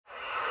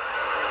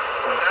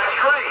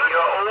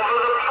you're over the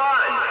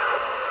pond.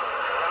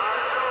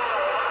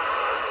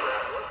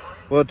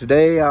 Well,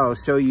 today I'll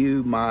show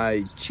you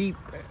my cheap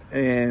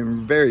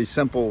and very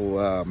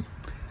simple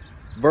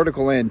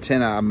vertical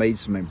antenna I made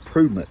some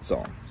improvements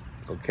on.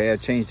 Okay, I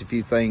changed a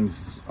few things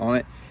on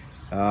it.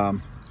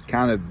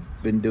 Kind of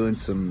been doing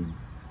some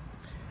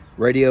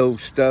radio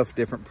stuff,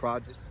 different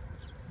projects.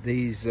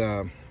 These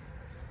go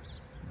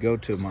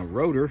to my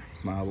rotor,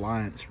 my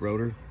Alliance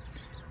rotor.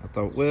 I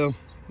thought, well,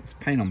 let's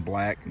paint them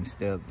black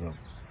instead of the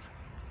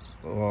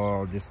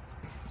just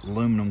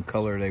aluminum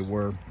color they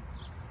were.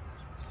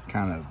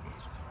 Kind of,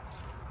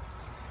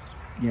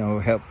 you know,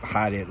 help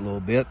hide it a little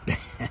bit.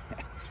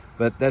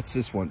 But that's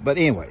this one. But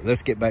anyway,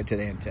 let's get back to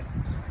the antenna.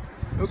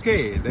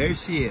 Okay, there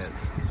she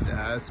is.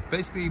 It's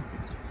basically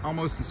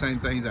almost the same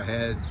things I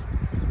had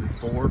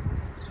before.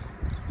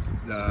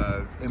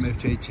 The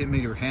MFJ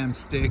 10-meter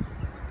hamstick.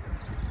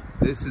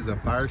 This is a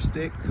fire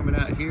stick coming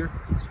out here,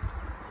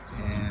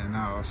 and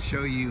I'll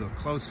show you a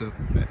close-up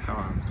at how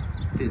I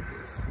did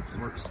this. It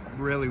works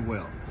really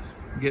well.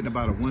 I'm getting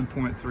about a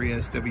 1.3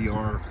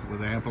 SWR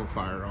with an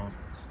amplifier on.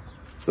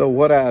 So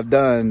what I've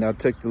done, I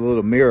took the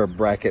little mirror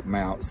bracket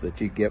mounts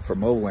that you get for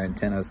mobile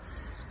antennas,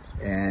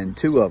 and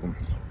 2 of them,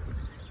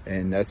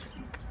 and that's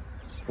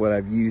what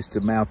I've used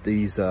to mount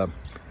these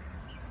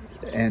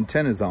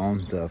antennas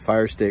on. The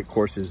fire stick, of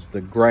course, is the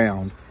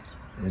ground,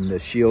 and the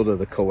shield of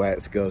the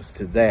coax goes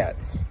to that,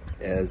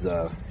 as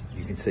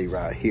you can see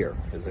right here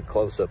is a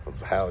close-up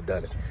of how I've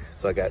done it.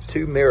 So I got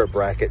 2 mirror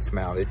brackets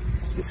mounted.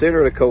 The center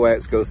of the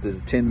coax goes to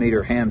the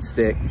 10-meter ham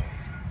stick,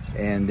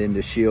 and then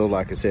the shield,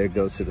 like I said,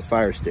 goes to the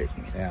fire stick.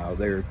 Now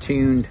they're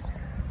tuned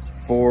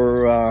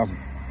for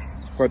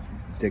what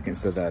dickens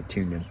did I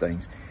tune them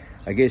things?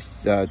 I guess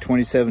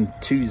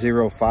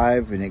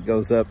 27205, and it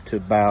goes up to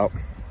about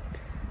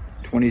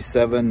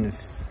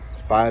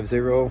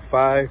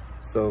 27505.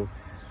 So,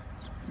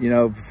 you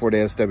know, before the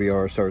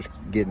SWR starts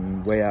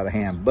getting way out of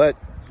hand. But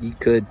you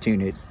could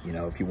tune it, you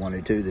know, if you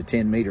wanted to, the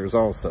 10 meters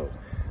also.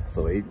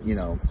 So, it, you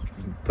know,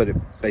 you can put it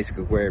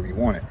basically wherever you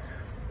want it.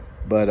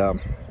 But I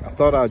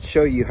thought I'd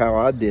show you how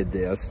I did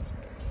this.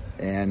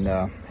 And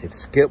if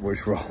Skip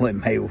was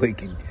rolling, maybe we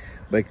could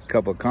make a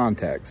couple of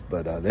contacts.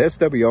 But the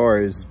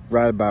SWR is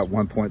right about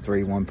 1.3,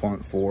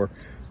 1.4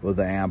 with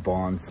the amp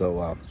on.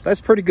 So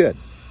that's pretty good.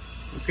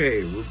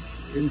 Okay, we're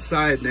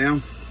inside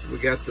now. We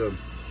got the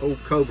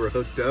old Cobra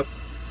hooked up,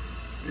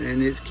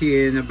 and it's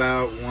keying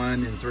about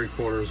 1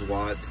 3/4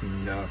 watts,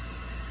 and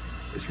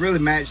it's really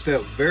matched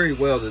up very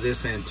well to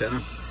this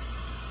antenna.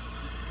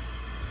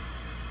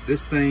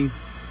 This thing,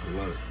 I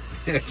love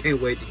it. I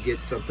can't wait to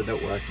get something up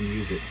where I can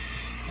use it.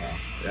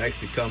 It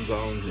actually comes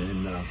on,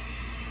 and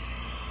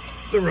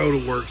the rotor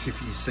works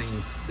if you've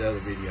seen the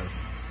other videos.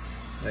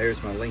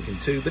 There's my Lincoln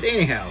 2, but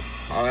anyhow,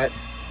 all right,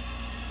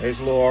 there's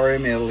a little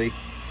RM Italy.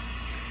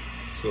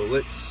 So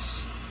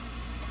let's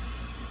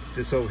put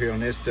this over here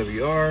on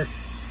SWR,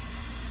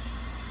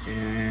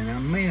 and I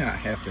may not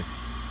have to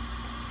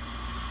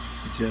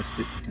adjust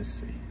it. Let's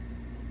see.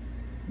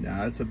 No,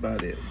 that's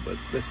about it, but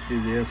let's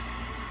do this.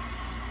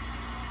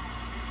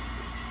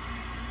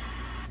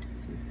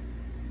 Let's see.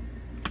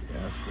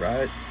 Yeah, that's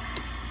right.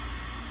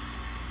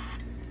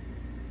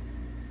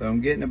 So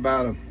I'm getting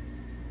about a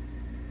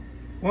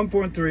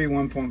 1.3,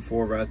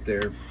 1.4 right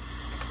there.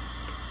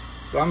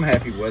 So I'm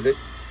happy with it.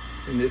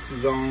 And this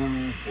is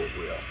on, what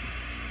wheel?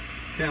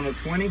 Channel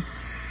 20.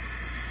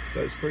 So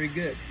it's pretty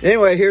good.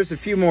 Anyway, here's a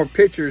few more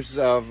pictures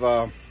of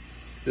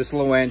this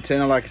little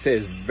antenna. Like I said,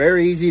 it's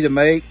very easy to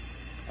make.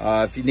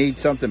 If you need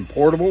something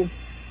portable,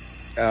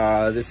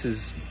 this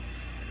is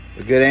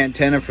a good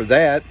antenna for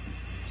that.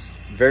 It's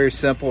very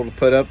simple to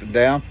put up and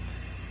down.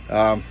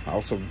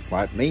 Also,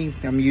 like me,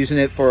 I'm using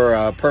it for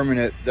a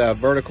permanent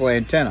vertical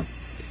antenna.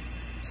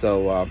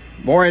 So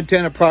more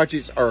antenna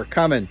projects are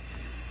coming.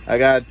 I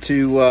got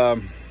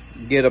to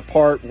get a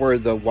part where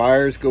the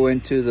wires go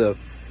into the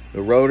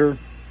rotor.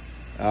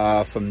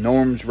 From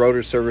Norm's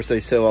Rotor Service, they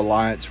sell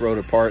Alliance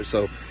rotor parts.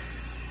 So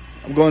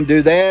I'm going to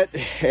do that,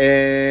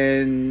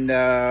 and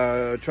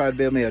try to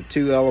build me a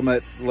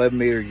 2-element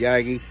 11-meter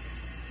Yagi,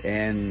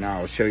 and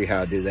I'll show you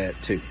how to do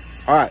that too.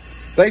 All right,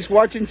 thanks for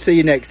watching. See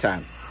you next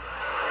time.